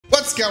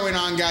going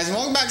on, guys? And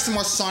welcome back to some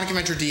more Sonic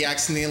Adventure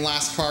DX. In the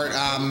last part,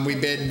 we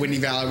did Windy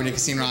Valley, we did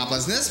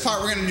Casinopolis. In this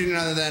part, we're gonna do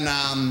none other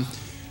than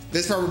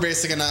this part. We're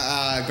basically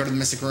gonna go to the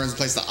Mystic Ruins and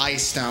place the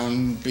Ice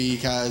Stone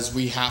because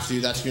we have to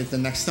do that to get to the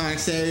next Sonic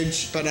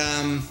stage. But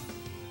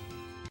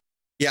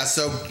yeah.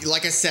 So,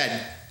 like I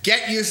said,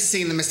 get used to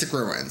seeing the Mystic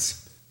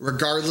Ruins,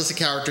 regardless of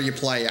character you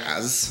play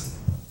as.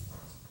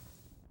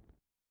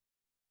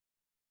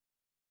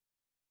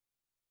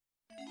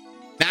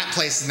 That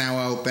place is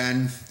now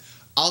open.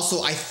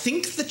 Also, I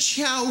think the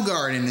Chow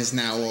Garden is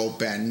now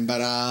open, but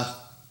I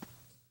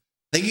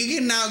think you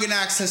can now get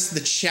access to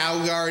the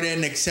Chow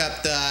Garden,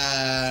 except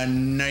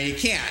no, you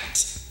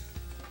can't.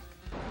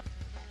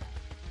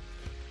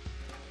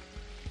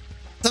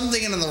 I'm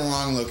thinking of the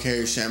wrong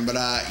location, but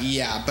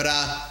yeah, but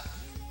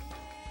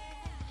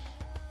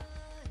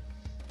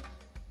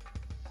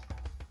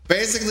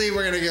basically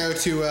we're gonna go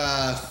to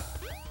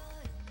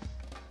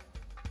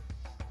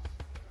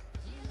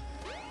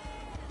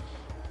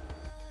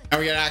and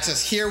we got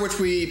access here,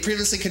 which we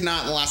previously could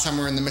not the last time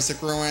we were in the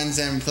Mystic Ruins,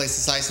 and we placed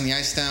this ice in the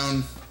Ice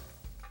Stone.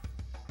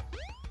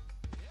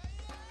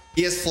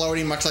 He is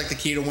floating, much like the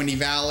key to Windy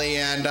Valley,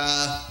 and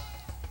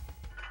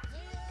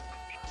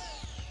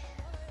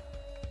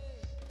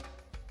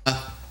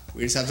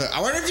we just have to. I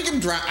wonder if you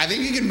can drown. I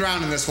think you can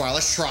drown in this water.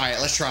 Let's try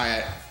it. Let's try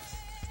it.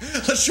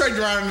 Let's try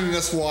drowning in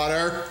this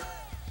water.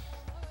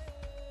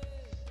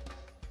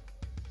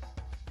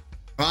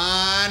 Come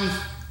on,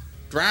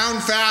 drown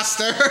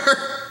faster.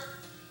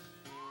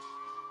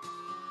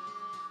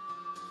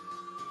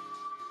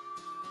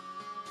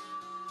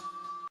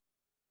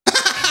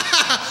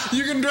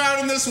 You can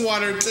drown in this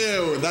water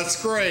too.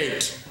 That's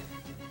great.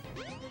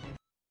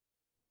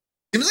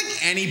 Seems like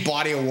any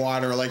body of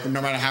water, like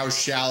no matter how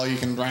shallow, you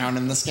can drown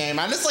in this game.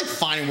 I just like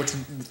finding which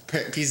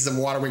pieces of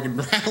water we can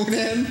drown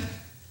in.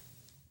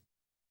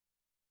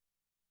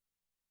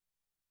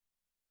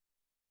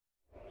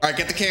 All right,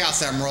 get the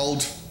Chaos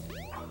Emerald.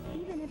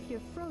 Even if you're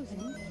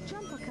frozen,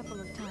 jump a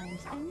couple of times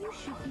and you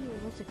should be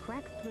able to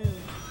crack through.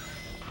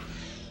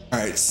 All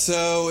right,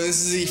 so this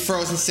is the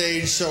frozen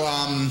stage. So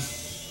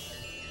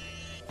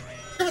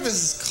what this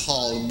is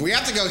called. We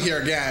have to go here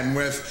again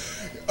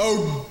with,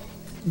 oh,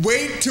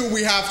 wait till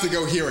we have to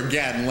go here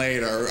again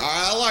later.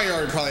 A lot of you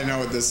already probably know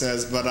what this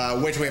is, but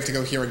wait till we have to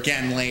go here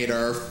again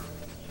later.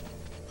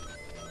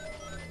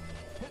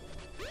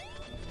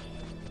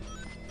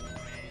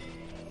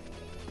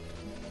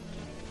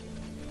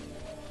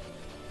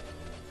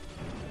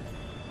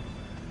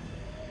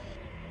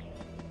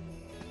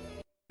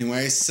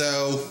 Anyway,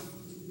 so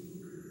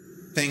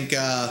I think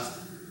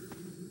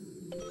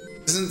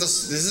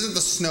this isn't the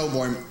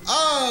snowboard.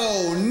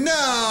 Oh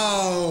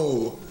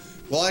no!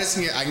 Well, I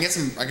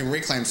can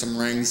reclaim some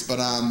rings, but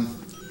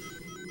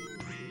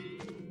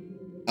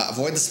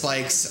avoid the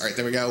spikes. All right,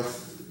 there we go.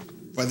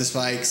 Avoid the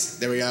spikes.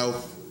 There we go.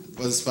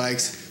 Avoid the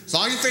spikes. As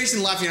long as you're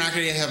facing left, you're not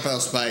gonna get hit by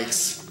those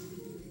spikes.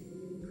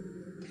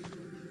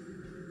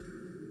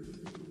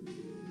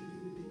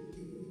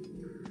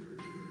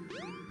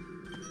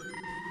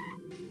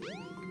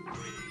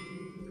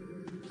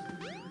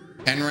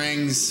 Ten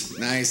rings,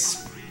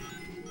 nice.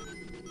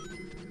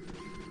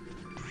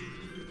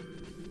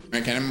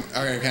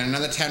 Okay,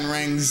 another 10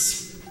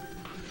 rings.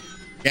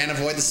 Again,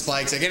 avoid the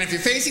spikes. Again, if you're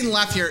facing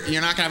left,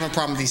 you're not gonna have a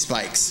problem with these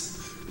spikes,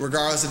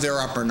 regardless if they're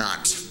up or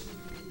not.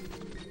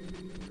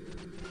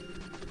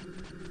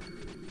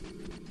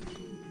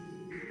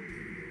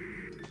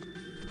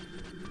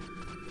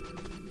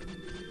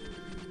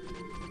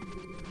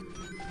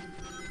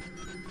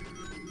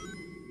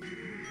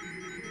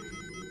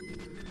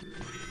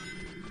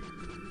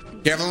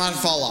 Careful not to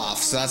fall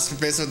off. So that's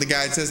basically what the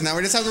guide says. Now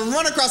we just have to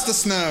run across the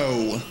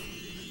snow.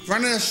 If you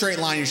run in a straight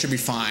line, you should be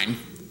fine.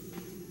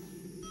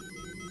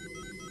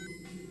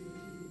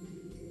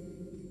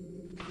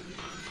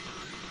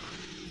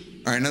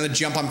 All right, another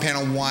jump on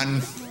panel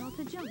 1.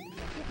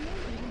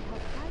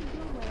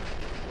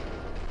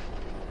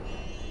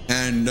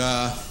 And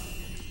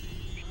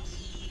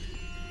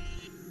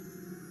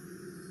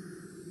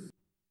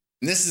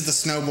this is the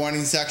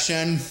snowboarding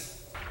section.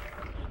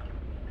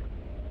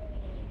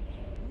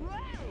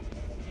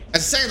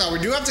 As I say though, we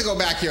do have to go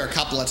back here a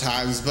couple of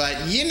times,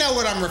 but you know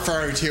what I'm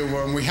referring to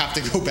when we have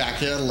to go back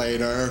here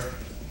later.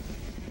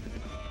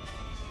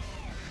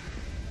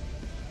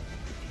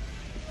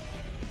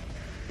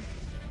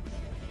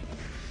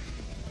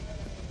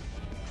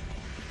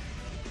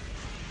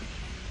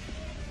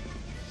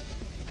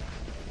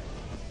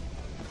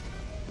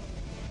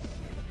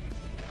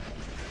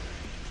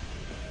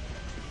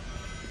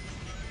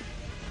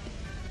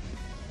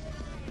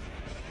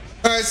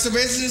 Alright, so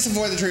basically just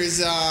avoid the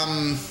trees.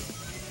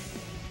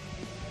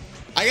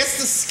 I guess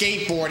the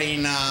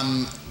skateboarding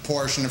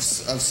portion of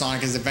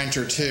Sonic is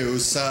Adventure 2,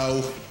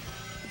 so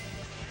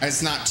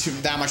it's not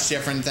that much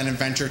different than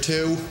Adventure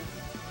 2.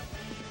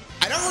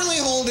 I don't really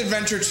hold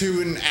Adventure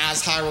 2 in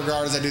as high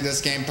regard as I do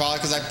this game, probably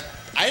because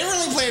I didn't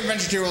really play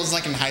Adventure 2 when I was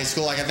like in high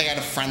school. Like I think I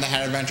had a friend that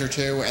had Adventure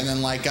 2, and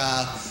then like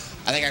I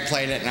think I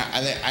played it, and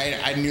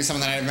I knew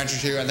someone that had Adventure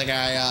 2. I think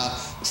I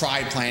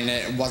tried playing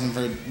it. It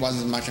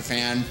wasn't much a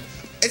fan.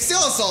 It's still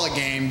a solid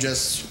game,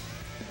 just,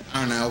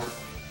 I don't know.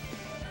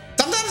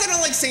 Sometimes I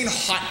don't like saying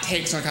hot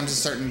takes when it comes to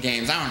certain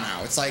games. I don't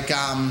know. It's like,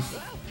 I'd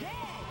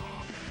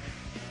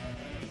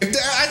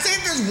say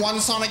if there's one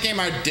Sonic game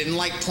I didn't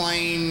like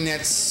playing,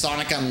 it's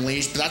Sonic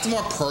Unleashed, but that's a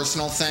more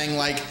personal thing.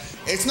 Like,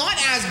 it's not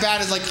as bad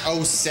as like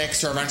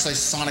 06 or eventually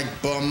Sonic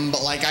Boom,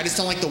 but like, I just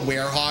don't like the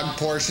Werehog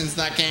portions in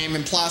that game.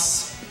 And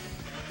plus,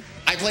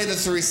 I played the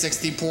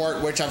 360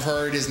 port, which I've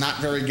heard is not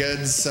very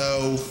good,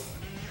 so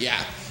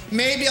yeah.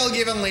 Maybe I'll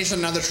give Unleashed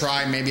another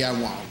try, maybe I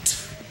won't.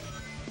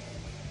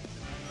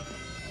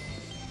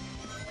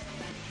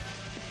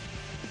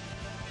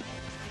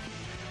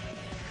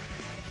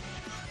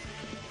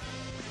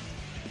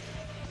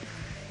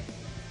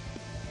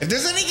 If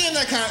there's any game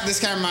that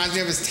this kind of reminds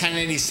me of is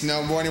 1080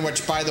 snowboarding,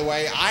 which by the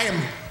way, I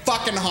am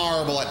fucking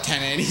horrible at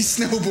 1080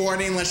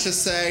 snowboarding, let's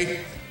just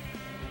say.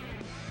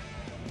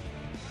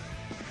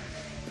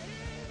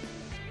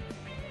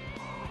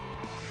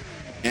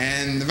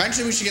 And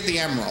eventually we should get the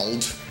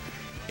emerald.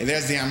 Yeah,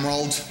 there's the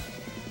emerald.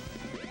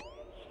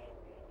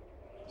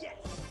 Yes.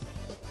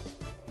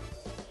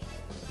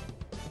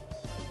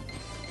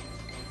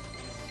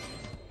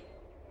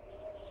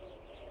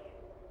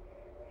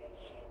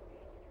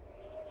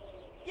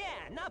 Yeah,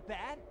 not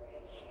bad.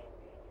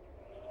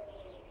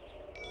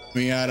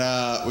 We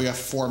got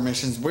 4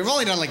 missions. We've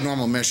only done like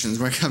normal missions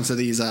when it comes to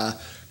these,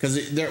 because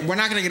we're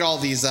not gonna get all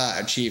these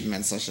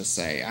achievements. Let's just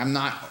say I'm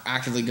not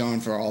actively going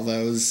for all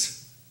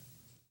those.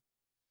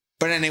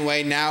 But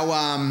anyway,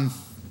 now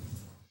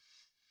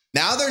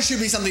there should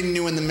be something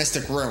new in the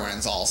Mystic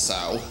Ruins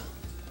also.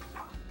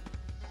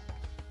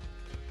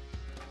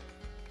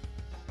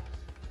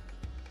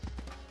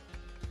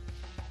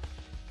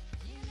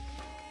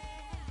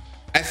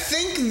 I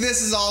think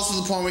this is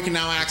also the point we can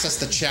now access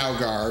the Chow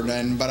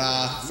Garden, but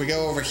if we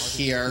go over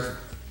here.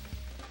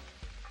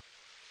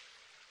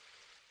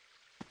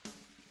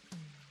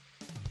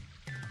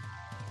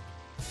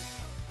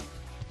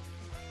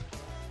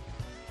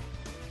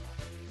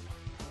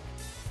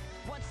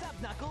 What's up,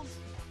 Knuckles?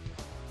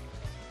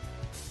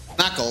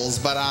 Knuckles,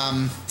 but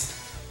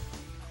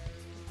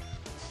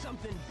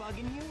Something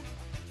bugging you?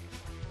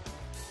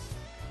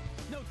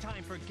 No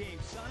time for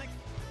games, Sonic.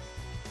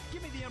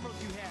 Give me the emerald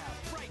you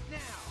have right now.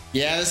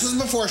 yeah, this was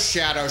before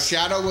Shadow.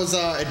 Shadow was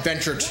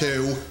Adventure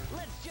 2.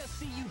 Let's just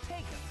see you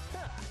take them.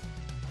 Huh.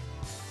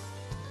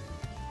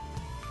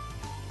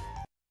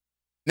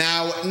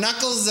 Now,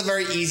 Knuckles is a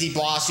very easy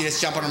boss. You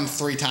just jump on him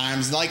 3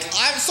 times. Like,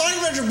 Sonic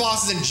Adventure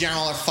bosses in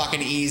general are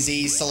fucking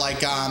easy. So,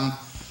 like,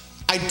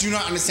 I do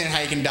not understand how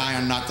you can die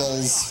on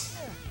Knuckles.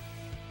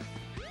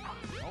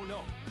 Oh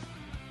no.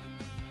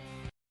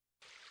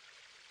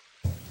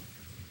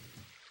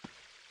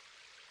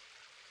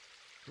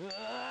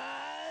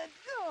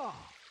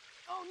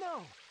 Oh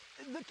no.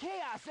 The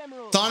Chaos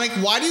Emerald. Sonic,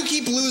 why do you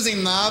keep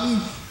losing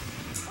them?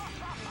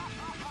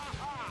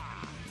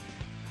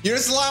 You're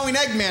just allowing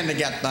Eggman to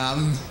get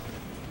them.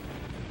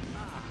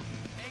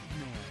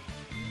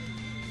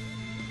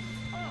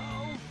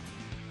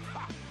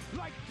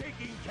 Like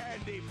taking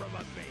candy from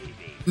a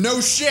baby. No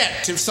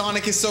shit, if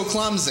Sonic is so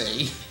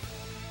clumsy.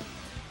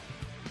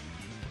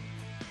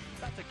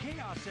 That's a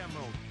Chaos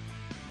Emerald.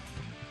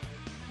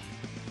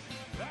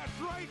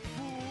 That's right,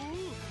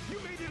 fool. You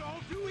made it all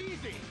too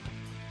easy.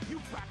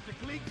 You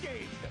practically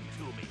gave them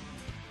to me.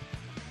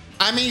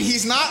 I mean,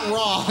 he's not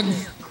wrong.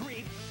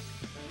 Creep.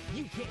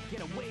 You can't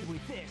get away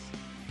with this.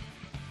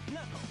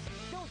 Knuckles,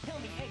 don't tell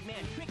me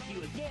Eggman tricked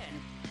you again.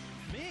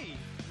 Me?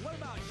 What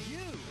about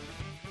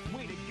you?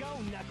 Way to go,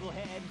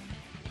 Knucklehead.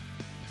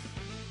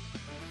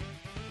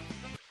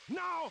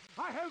 Now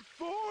I have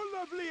 4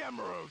 lovely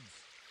emeralds.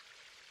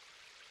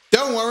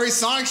 Don't worry,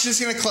 Sonic's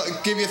just gonna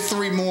give you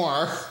 3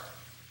 more.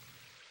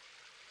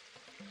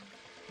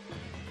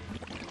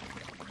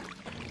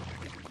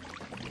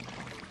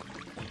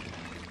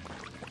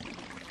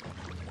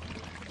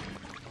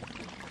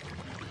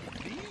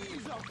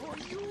 These are for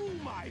you,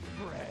 my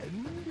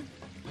friend.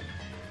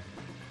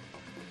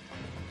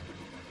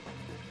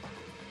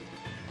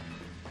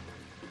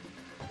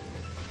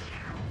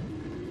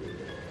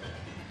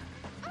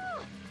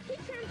 Oh, he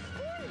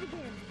transformed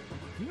again.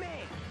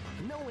 Man,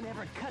 no one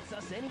ever cuts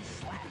us any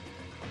slack.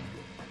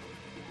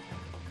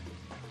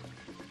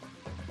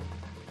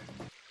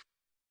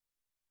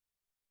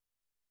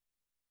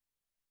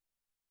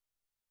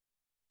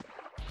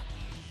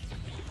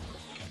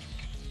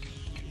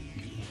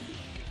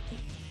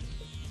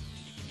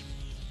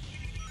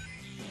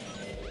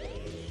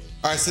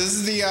 Alright, so this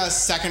is the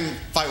second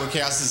fight with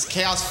Chaos. This is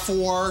Chaos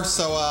 4,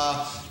 so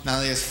now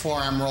he has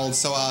 4 emeralds.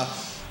 So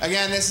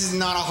again, this is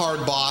not a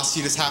hard boss.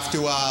 You just have to,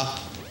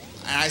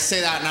 and I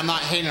say that and I'm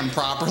not hitting him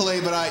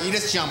properly, but you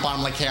just jump on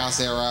him like Chaos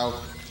Arrow.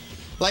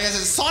 Like I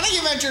said, Sonic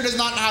Adventure does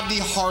not have the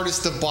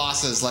hardest of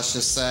bosses, let's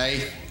just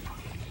say.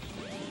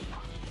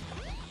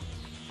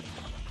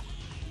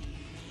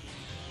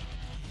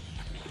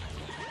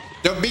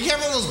 Be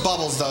careful of those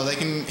bubbles though. They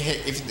can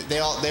hit, if they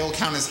will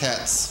count as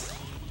hits.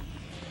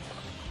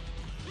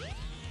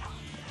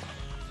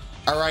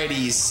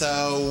 Alrighty,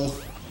 so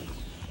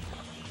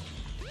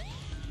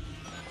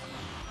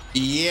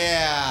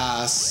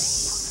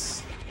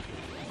Yes.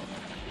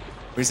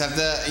 We just have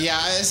to, yeah,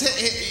 I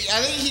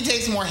think he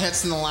takes more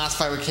hits than the last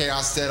fight with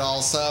Chaos did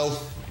also.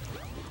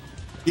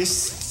 You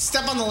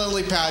step on the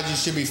lily pad, you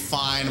should be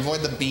fine.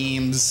 Avoid the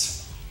beams.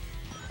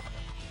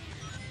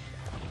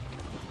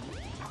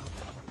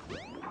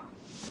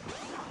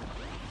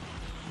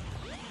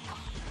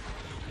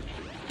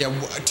 Yeah,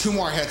 2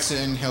 more hits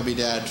and he'll be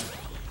dead.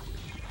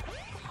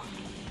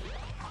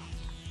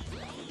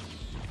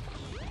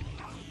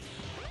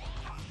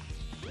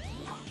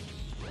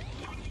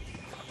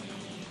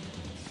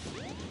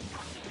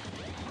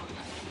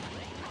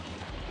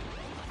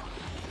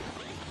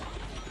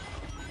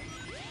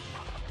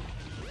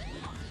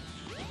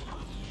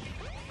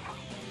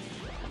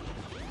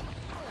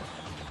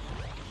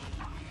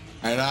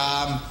 All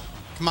right,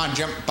 come on,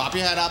 jump, bop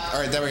your head up. All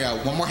right, there we go.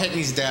 1 more hit and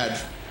he's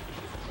dead.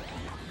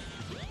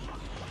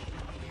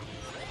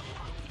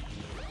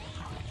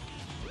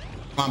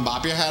 Come on,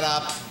 bop your head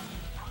up.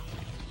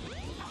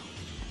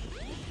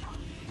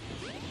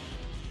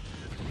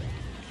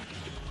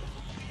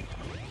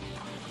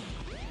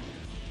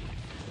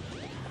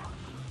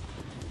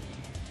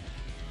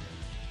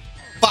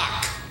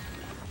 Fuck.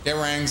 Get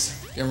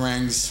rings. Get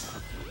rings.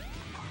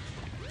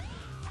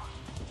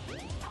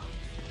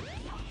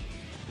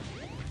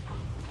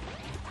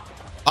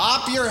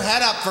 Bop your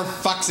head up for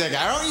fuck's sake.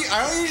 I don't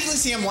usually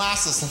see him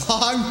last this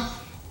long.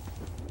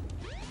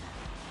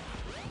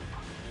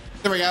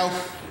 There we go.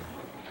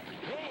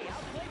 Hey,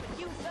 I'll play with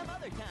you some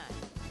other time.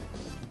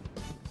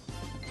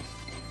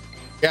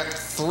 Got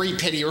 3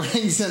 pity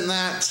rings in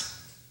that.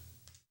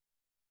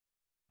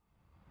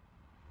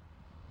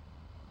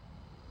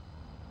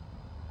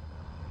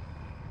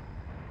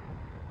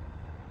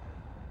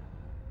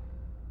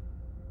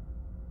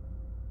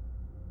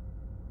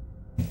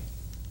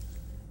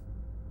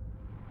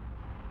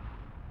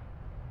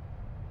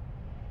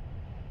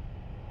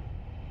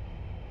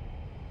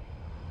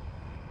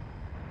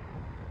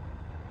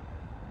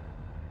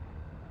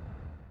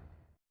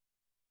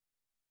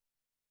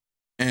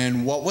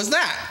 And what was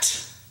that?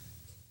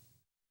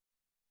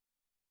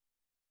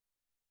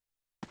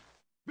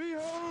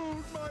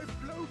 Behold my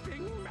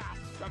floating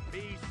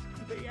masterpiece,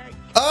 the egg.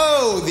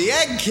 Oh, the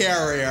egg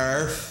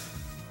carrier.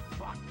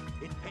 But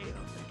it pales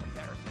in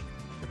comparison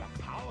to the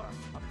power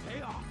of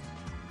chaos.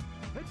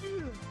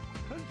 Adieu,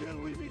 until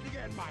we meet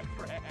again, my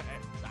friends.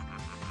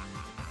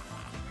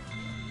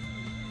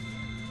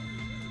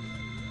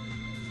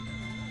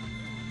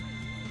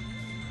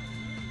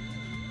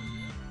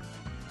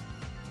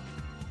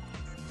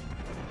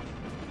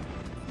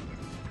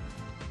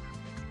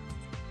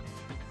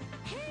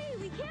 Hey,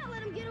 we can't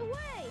let him get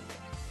away.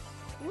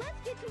 Let's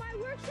get to my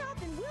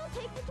workshop and we'll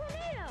take the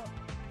tornado.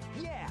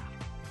 Yeah.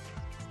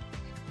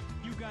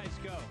 You guys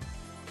go.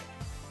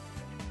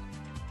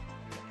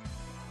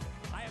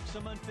 I have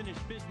some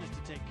unfinished business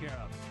to take care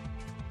of.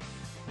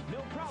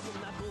 No problem,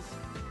 Knuckles.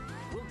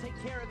 We'll take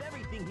care of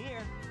everything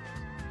here.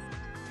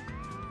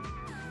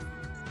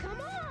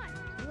 Come on,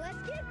 let's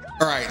get going.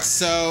 All right,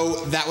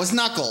 so that was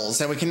Knuckles,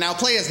 and we can now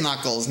play as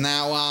Knuckles.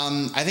 Now,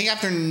 I think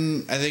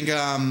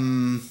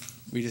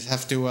we just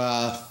have to,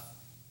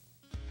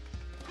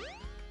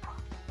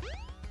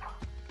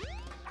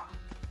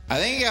 I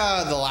think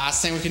the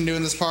last thing we can do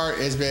in this part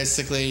is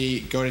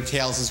basically go to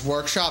Tails'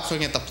 workshop so we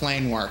can get the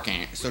plane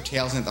working. So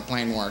Tails can get the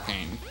plane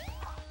working.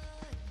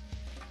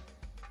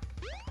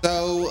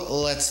 So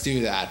let's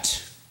do that.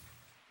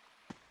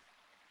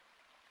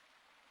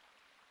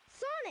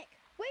 Sonic,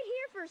 wait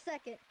here for a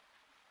second.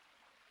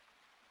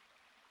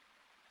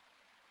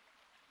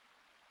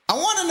 I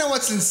want to know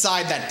what's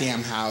inside that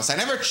damn house. I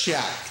never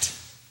checked.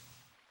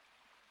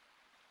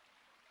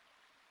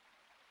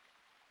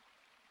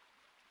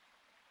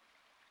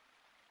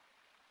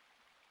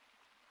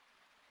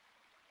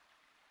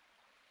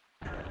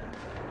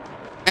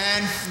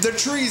 And the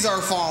trees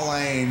are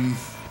falling.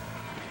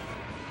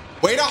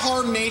 Way to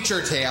harm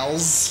nature,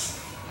 Tails.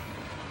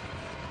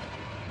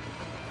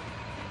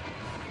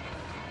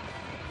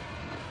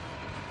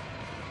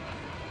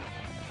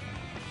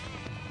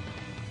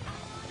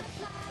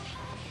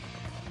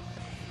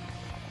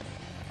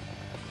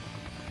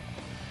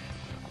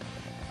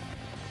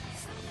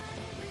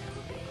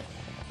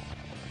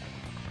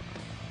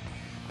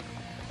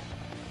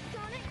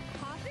 Sonic,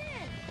 hop in.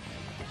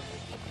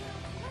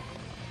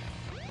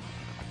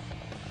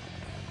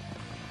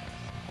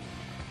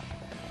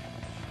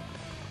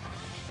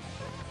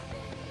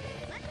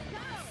 Let's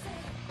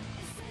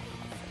go.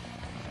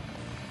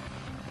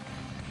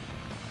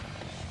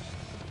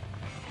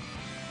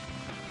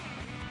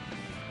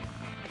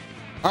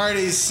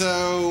 Alrighty,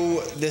 so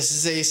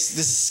this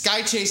is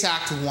Sky Chase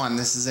Act 1.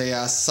 This is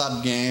a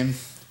sub game.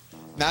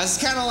 Now this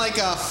is kind of like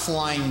a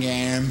flying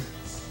game,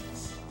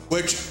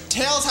 which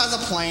Tails has a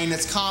plane.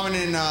 It's common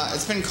in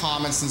it's been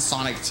common since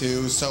Sonic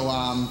 2. So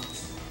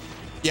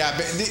yeah,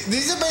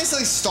 these are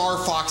basically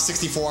Star Fox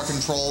 64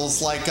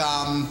 controls. Like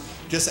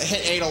just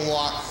hit A to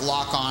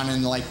lock on,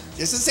 and like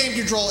it's the same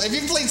control. If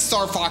you've played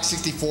Star Fox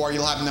 64,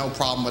 you'll have no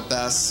problem with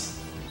this.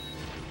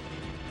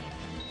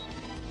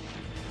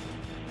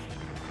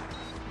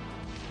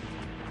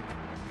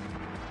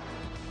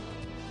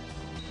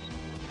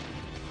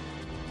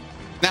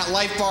 that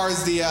life bar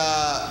is the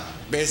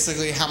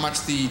basically how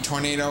much the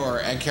tornado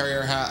or egg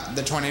carrier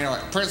the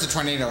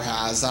tornado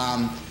has.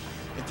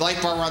 If the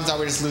life bar runs out,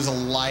 we just lose a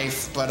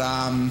life. But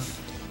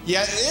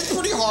yeah, it's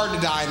pretty hard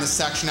to die in this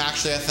section.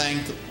 Actually, I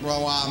think.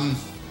 Well, to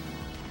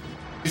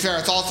be fair,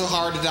 it's also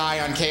hard to die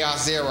on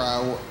Chaos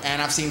Zero,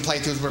 and I've seen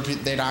playthroughs where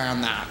they die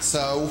on that.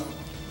 So.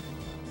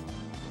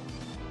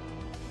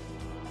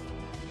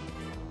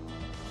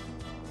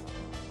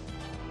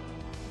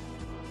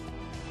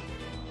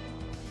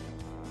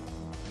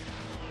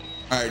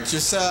 Alright,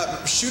 just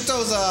shoot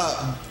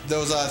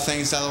those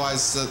things,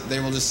 otherwise they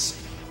will just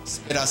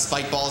spit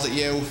spike balls at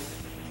you.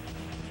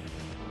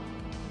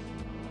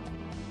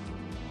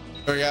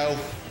 There we go.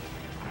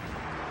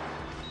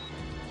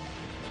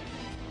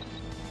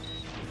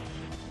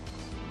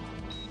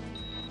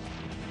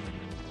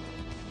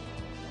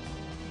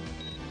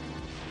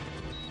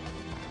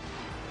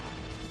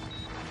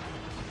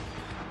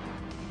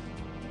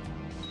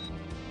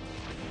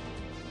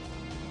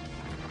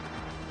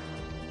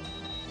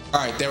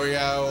 Alright, there we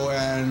go,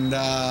 and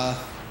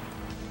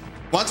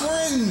once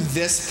we're in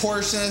this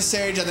portion of the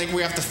stage, I think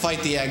we have to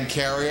fight the egg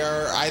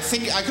carrier. I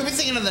could be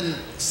thinking of the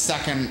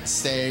second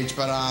stage,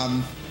 but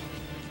oh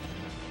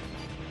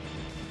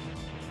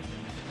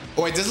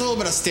wait, there's a little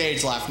bit of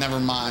stage left, never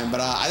mind, but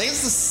I think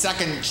it's the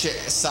second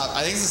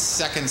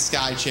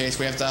sky chase.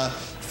 We have to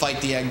fight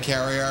the egg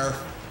carrier.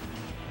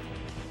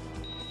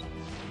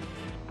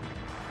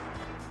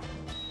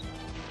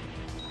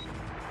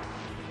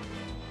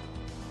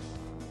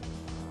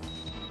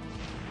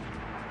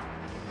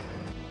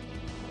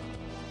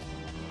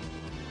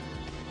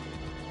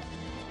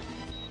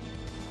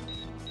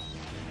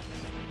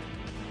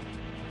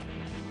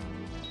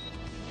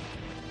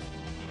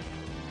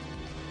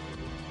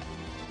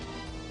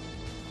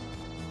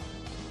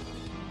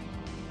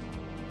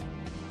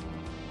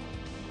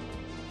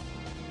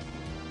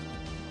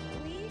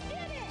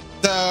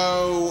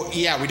 So,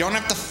 yeah, we don't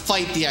have to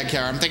fight the egg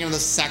carrier. I'm thinking of the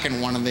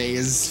second one of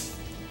these.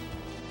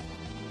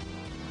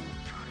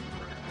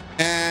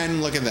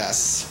 And look at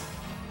this.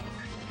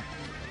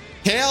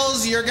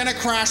 Tails, you're gonna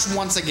crash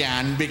once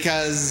again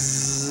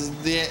because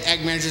the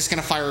Eggman is just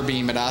gonna fire a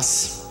beam at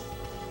us.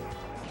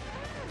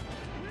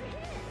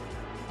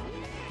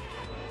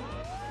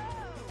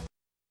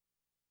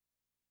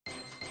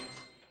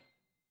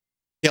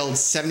 Killed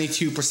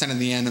 72% of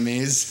the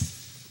enemies.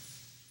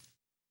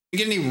 You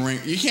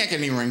can't get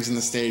any rings in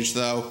the stage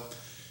though.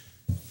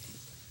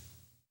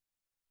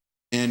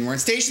 And we're in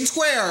Station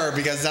Square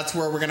because that's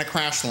where we're gonna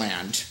crash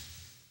land.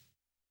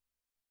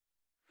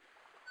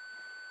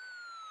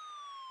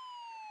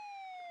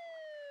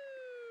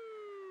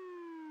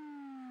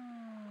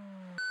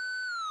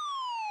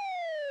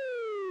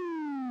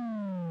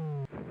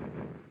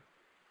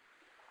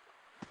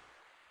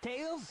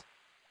 Tails?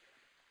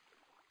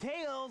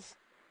 Tails?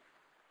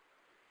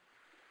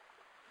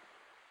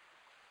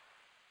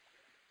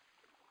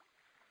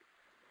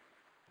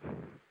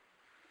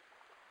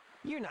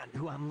 You're not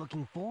who I'm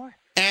looking for.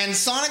 And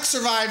Sonic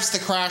survives the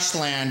crash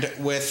land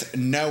with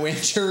no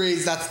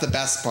injuries. That's the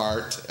best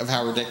part of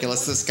how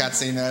ridiculous this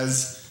cutscene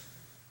is.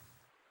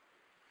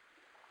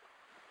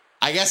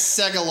 I guess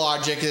Sega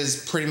logic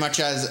is pretty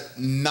much as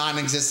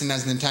non-existent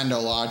as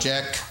Nintendo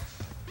logic.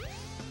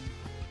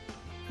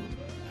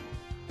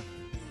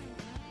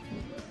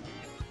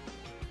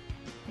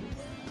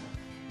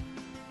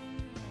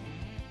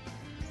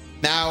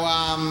 Now,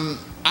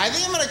 I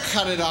think I'm gonna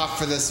cut it off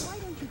for this.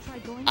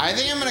 I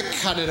think I'm gonna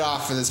cut it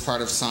off for this part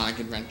of Sonic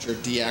Adventure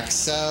DX.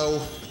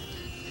 So,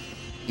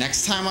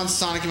 next time on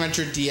Sonic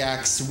Adventure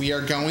DX, we are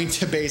going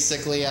to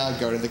basically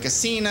go to the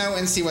casino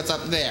and see what's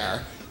up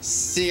there.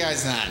 See you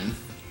guys then.